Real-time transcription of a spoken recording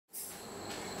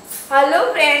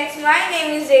Hello friends, my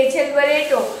name is Rachel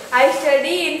Barreto. I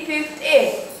study in 5th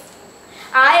A.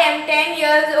 I am 10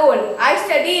 years old. I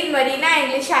study in Marina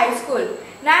English High School.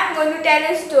 Now I am going to tell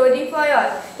a story for you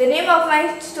all. The name of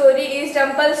my story is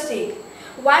Rumpelstiltskin.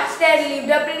 Once there lived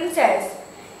a princess.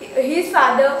 His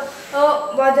father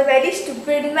was a very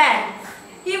stupid man.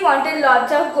 He wanted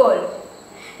lots of gold.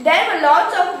 There were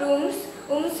lots of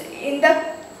rooms in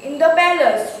the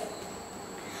palace.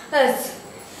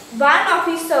 One of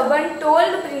his servants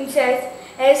told the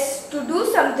princess to do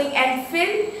something and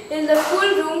fill the full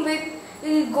room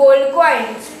with gold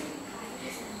coins.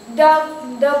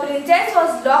 The princess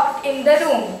was locked in the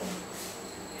room.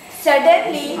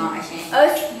 Suddenly, a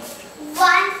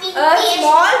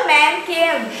small man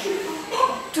came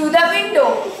to the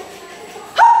window.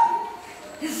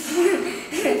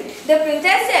 The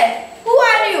princess said, "Who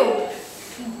are you?"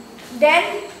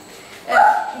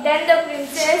 Then the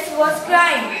princess was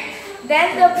crying. Then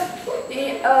the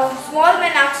small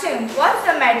man asked him, "What's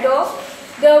the matter?"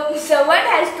 "The servant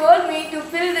has told me to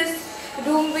fill this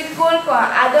room with gold coin,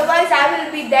 otherwise I will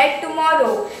be dead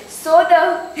tomorrow." So the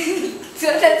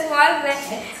small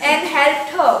man helped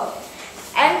her.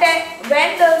 And then when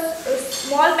the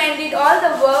small man did all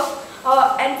the work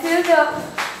and filled the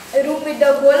room with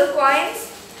the gold coins,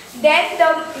 then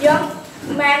the young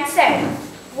man said,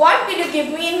 "What will you give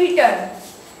me in return?"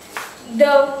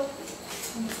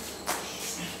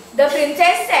 The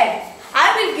princess said, "I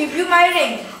will give you my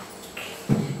ring."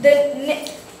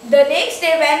 The next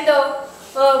day when the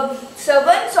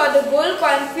servant saw the gold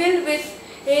coin filled with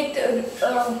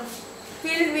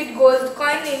gold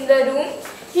coin in the room,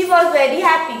 he was very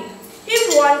happy. He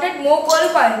wanted more gold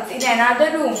coins in another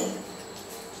room.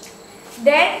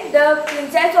 Then the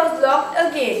princess was locked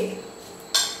again.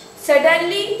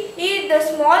 Suddenly, the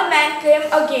small man came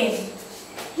again.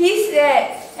 He said,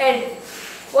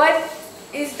 "What,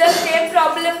 is the same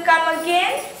problem come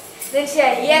again?" Then she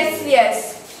said, Yes.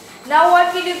 "Now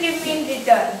what will you give me in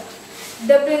return?"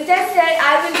 The princess said,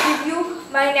 "I will give you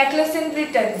my necklace in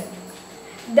return."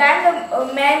 Then the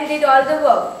man did all the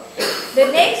work. The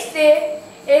next day,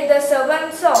 the servant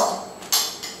saw.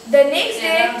 The next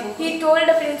day, he told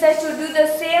the princess to do the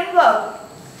same work.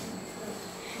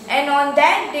 And on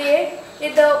that day,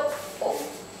 the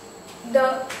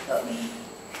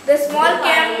small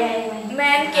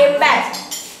man came back.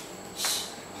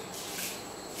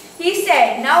 He said,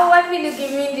 "Now what will you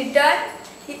give me in return?"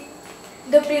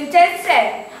 The princess said,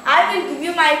 "I will give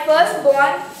you my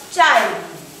firstborn child."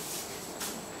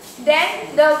 Then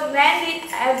the man did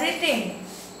everything.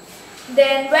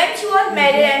 Then when she was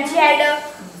married and she had a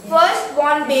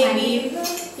firstborn baby,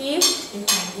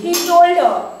 he told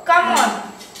her, "Come on,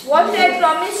 what you had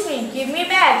promised me, give me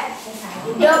back."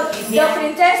 The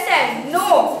princess said, "No,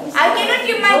 I cannot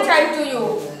give my child to you.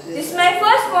 This is my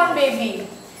firstborn baby."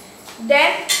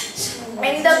 Then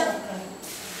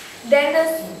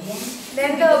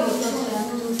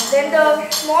the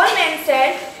small man said,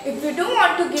 "If you don't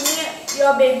want to give me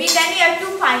your baby, then you have to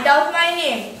find out my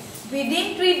name within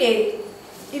 3 days.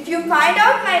 If you find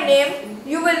out my name,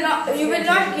 you will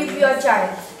not give your child.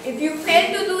 If you fail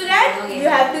to do that, you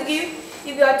have to give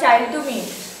your child to me."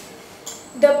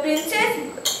 The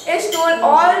princess told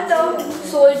all the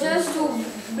soldiers to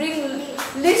bring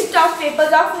list of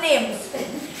papers of names.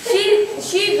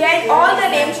 She read all the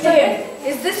names to him.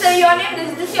 "Is this your name?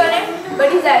 Is this your name?" But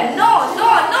he said, "No.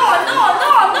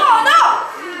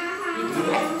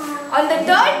 On the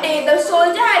 3rd day, the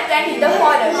soldier had went in the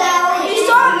forest. He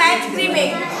saw a man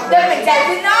screaming, "The princess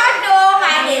did not know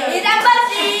my name is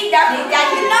Rumpelstiltskin. The princess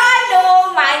did not know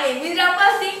my name is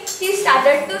Rumpelstiltskin." He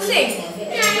started to sing.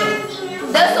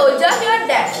 The soldier heard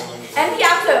that and he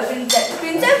asked the princess,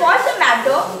 "Princess, what's the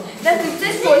matter?" The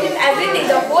princess told him everything,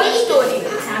 the whole story.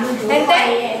 And then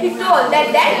he told that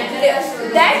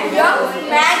young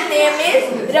man's name is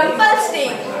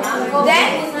Rumpelstiltskin. Then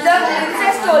the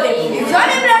princess told him, "Is your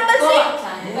name Rumpelstiltskin?"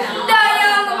 The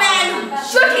young man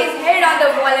shook his head on the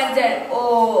wall and said,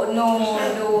 "Oh no.